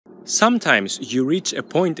Sometimes you reach a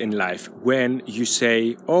point in life when you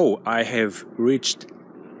say, oh, I have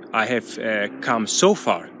come so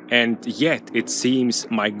far, and yet it seems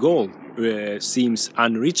my goal seems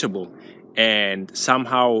unreachable and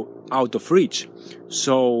somehow out of reach.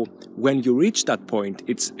 So when you reach that point,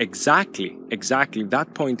 it's exactly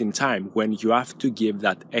that point in time when you have to give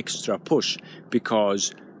that extra push,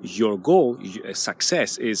 because your goal,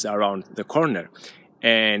 success, is around the corner.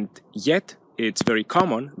 And yet it's very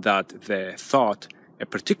common that a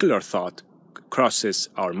particular thought crosses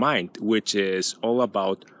our mind, which is all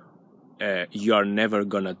about you are never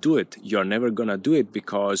gonna do it. You're never gonna do it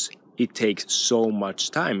because it takes so much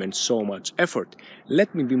time and so much effort.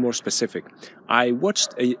 Let me be more specific. I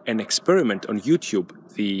watched an experiment on YouTube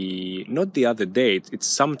not the other day, it's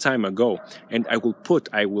some time ago, and I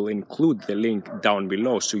will include the link down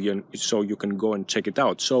below so you can go and check it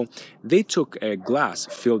out. So they took a glass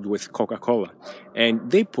filled with Coca-Cola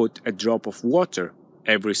and they put a drop of water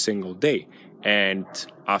every single day, and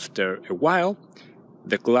after a while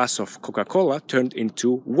the glass of Coca-Cola turned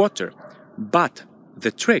into water. But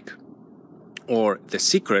the trick, or the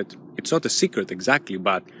secret, it's not a secret exactly,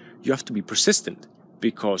 but you have to be persistent,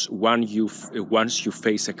 because once you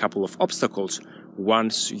face a couple of obstacles,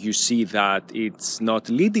 once you see that it's not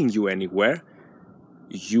leading you anywhere,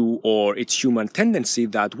 it's human tendency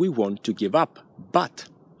that we want to give up. But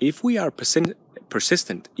if we are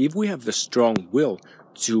persistent, if we have the strong will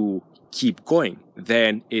to keep going,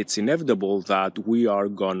 then it's inevitable that we are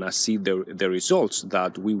gonna see the results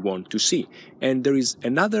that we want to see. And there is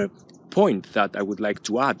another point that I would like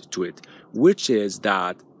to add to it, which is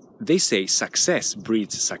that they say success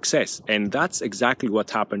breeds success. And that's exactly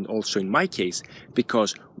what happened also in my case,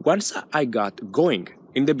 because once I got going,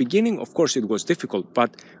 in the beginning, of course, it was difficult,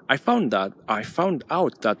 but I found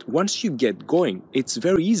out that once you get going, it's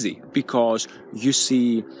very easy, because you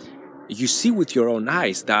see with your own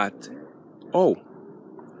eyes that, oh,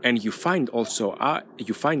 and you find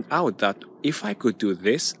out that if I could do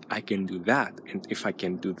this, I can do that, and if I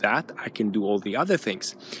can do that, I can do all the other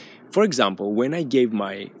things. For example, when I gave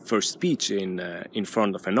my first speech in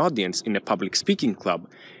front of an audience in a public speaking club,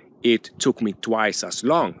 it took me twice as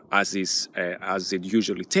long as it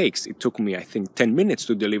usually takes. It took me, I think, 10 minutes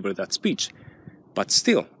to deliver that speech. But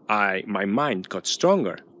still, my mind got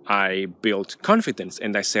stronger. I built confidence,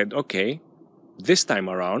 and I said, okay, this time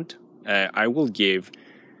around, I will give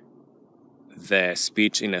the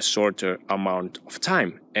speech in a shorter amount of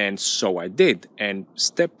time. And so I did, and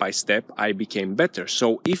step by step I became better.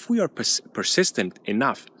 So if we are persistent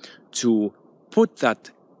enough to put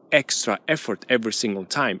that extra effort every single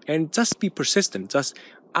time, and just be persistent, just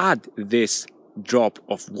add this drop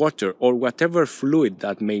of water or whatever fluid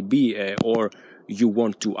that may be or you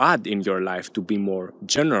want to add in your life, to be more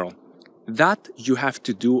general, that you have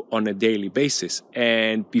to do on a daily basis.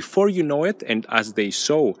 And before you know it, and as they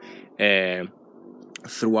show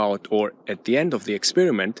throughout or at the end of the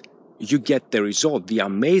experiment, you get the result, the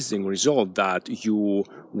amazing result that you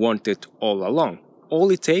wanted all along. All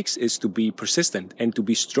it takes is to be persistent and to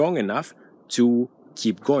be strong enough to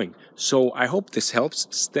keep going. So I hope this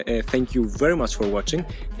helps. Thank you very much for watching,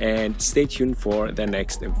 and stay tuned for the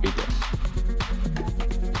next video.